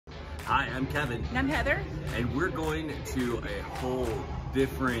Hi, I'm Kevin. And I'm Heather. And we're going to a whole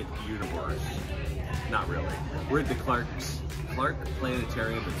different universe. Not really. We're at the Clark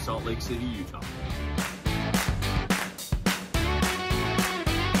Planetarium in Salt Lake City, Utah.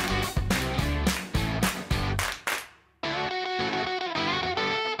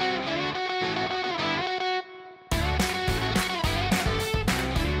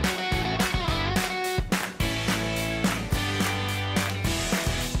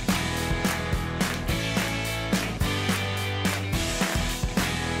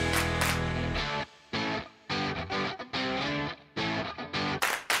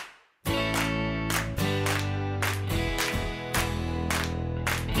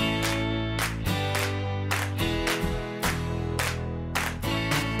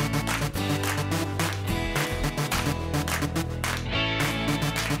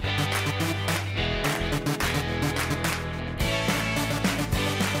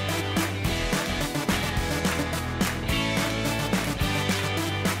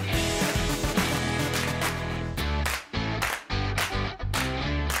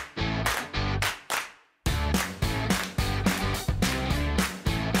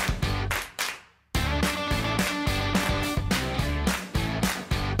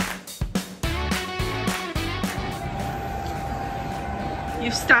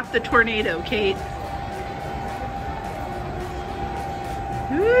 You've stopped the tornado, Kate.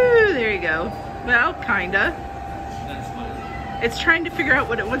 Ooh, there you go. Well, kinda. It's trying to figure out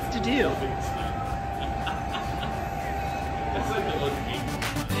what it wants to do.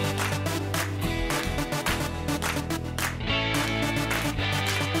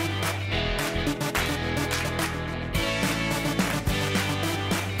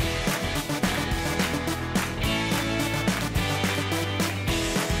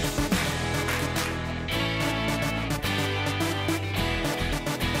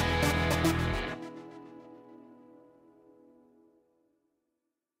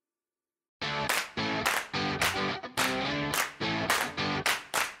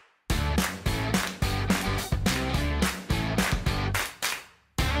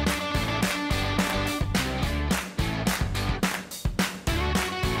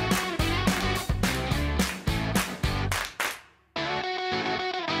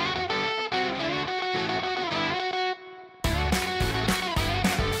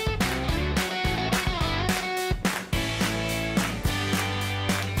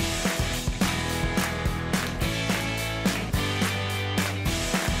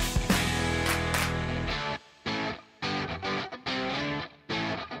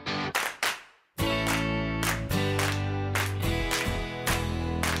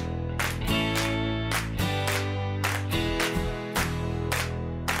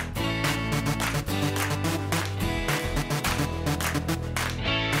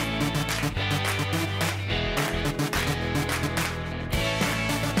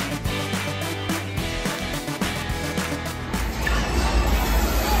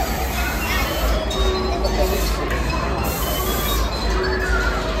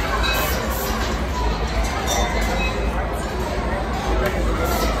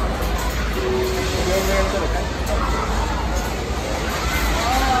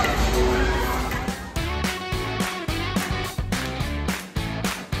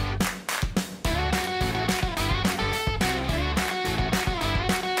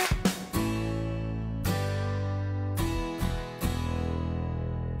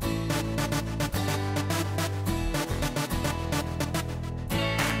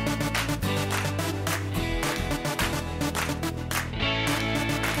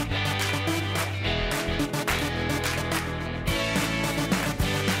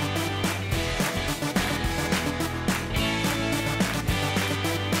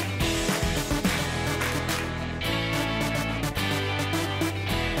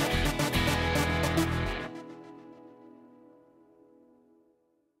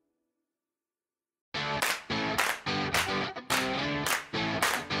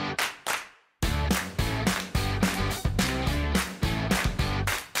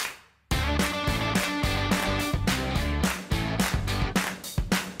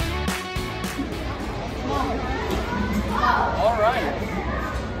 All right.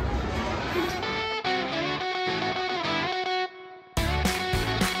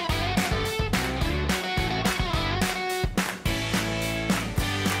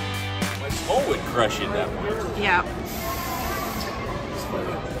 My skull would crush in that point. Yeah.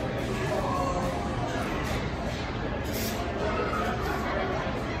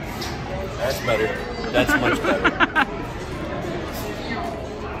 That's better. That's much better.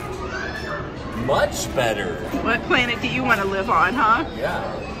 Much better. What planet do you want to live on, huh? Yeah.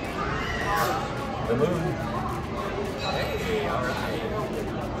 the moon. Hey, all right.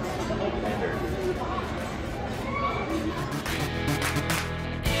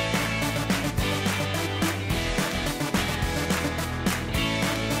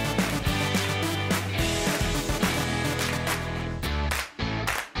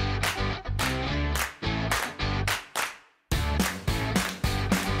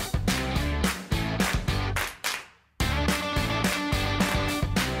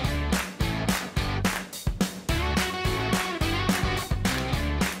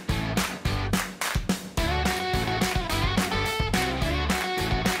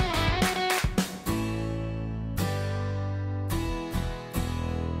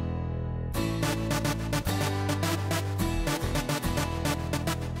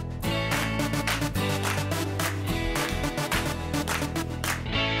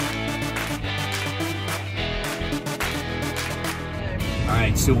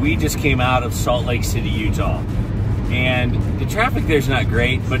 Alright, so we just came out of Salt Lake City, Utah. And the traffic there's not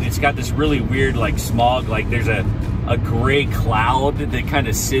great, but it's got this really weird like smog, like there's a gray cloud that kind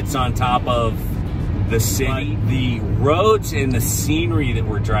of sits on top of the city. The roads and the scenery that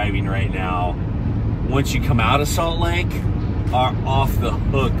we're driving right now, once you come out of Salt Lake, are off the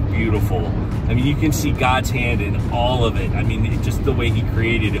hook beautiful. I mean, you can see God's hand in all of it. I mean, just the way he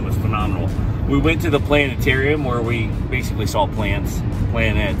created it was phenomenal. We went to the Planetarium where we basically saw planets, not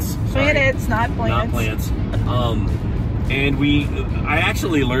plants. Not plants. And I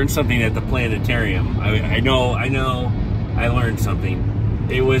actually learned something at the Planetarium. I know, I learned something.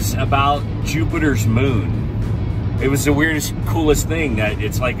 It was about Jupiter's moon. It was the weirdest, coolest thing that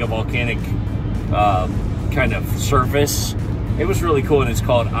it's like a volcanic kind of surface. It was really cool, and it's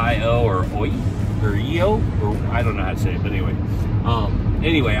called Io or Io, or I don't know how to say it, but anyway.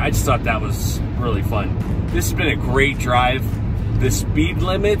 Anyway, I just thought that was really fun. This has been a great drive. The speed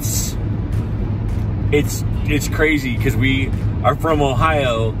limits, it's crazy because we are from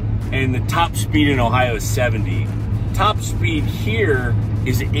Ohio, and the top speed in Ohio is 70. Top speed here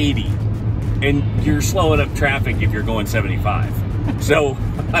is 80, and you're slowing up traffic if you're going 75. So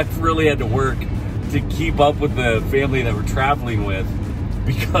I've really had to work to keep up with the family that we're traveling with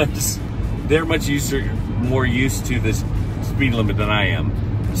because they're much more used to this speed limit than I am.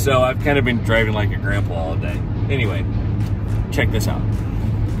 So I've kind of been driving like a grandpa all day. Anyway, check this out.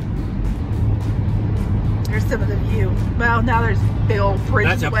 There's some of the view. Well, now there's big old bridge.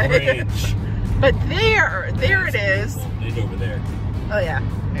 That's a bridge. But there it is. It's over there. Oh yeah,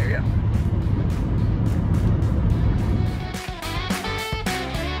 there you go.